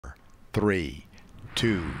3,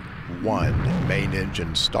 2, 1. Main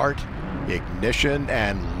engine start, ignition,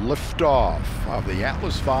 and liftoff of the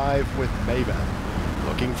Atlas V with Maven,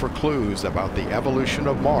 looking for clues about the evolution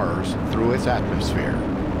of Mars through its atmosphere.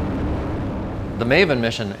 The Maven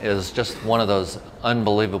mission is just one of those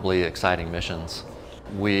unbelievably exciting missions.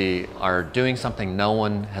 We are doing something no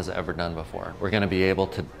one has ever done before. We're going to be able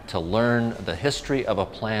to learn the history of a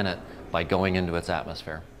planet by going into its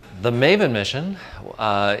atmosphere. The Maven mission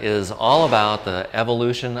is all about the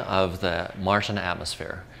evolution of the Martian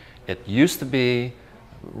atmosphere. It used to be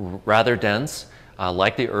rather dense,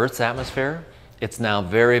 like the Earth's atmosphere. It's now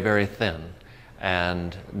very, very thin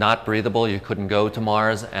and not breathable. You couldn't go to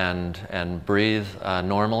Mars and breathe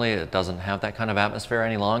normally. It doesn't have that kind of atmosphere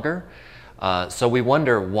any longer. So we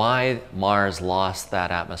wonder why Mars lost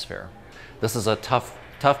that atmosphere. This is a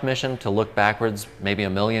tough mission to look backwards, maybe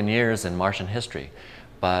 1,000,000 years in Martian history.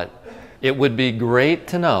 But it would be great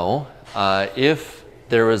to know if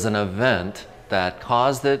there was an event that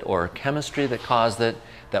caused it or chemistry that caused it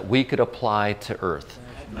that we could apply to Earth.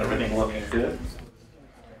 Everything looking good?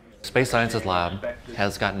 Space Sciences Lab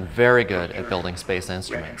has gotten very good at building space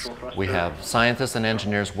instruments. We have scientists and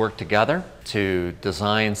engineers work together to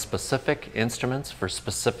design specific instruments for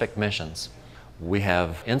specific missions. We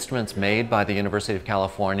have instruments made by the University of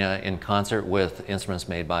California in concert with instruments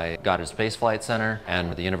made by Goddard Space Flight Center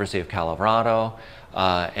and the University of Colorado.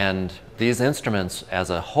 And these instruments as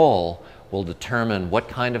a whole will determine what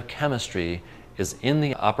kind of chemistry is in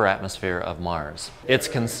the upper atmosphere of Mars. It's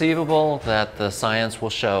conceivable that the science will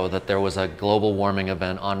show that there was a global warming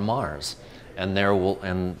event on Mars,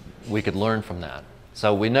 and we could learn from that.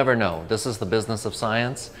 So we never know. This is the business of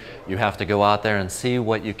science. You have to go out there and see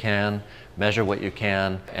what you can, measure what you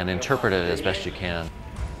can, and interpret it as best you can.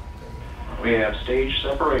 We have stage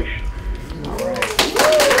separation.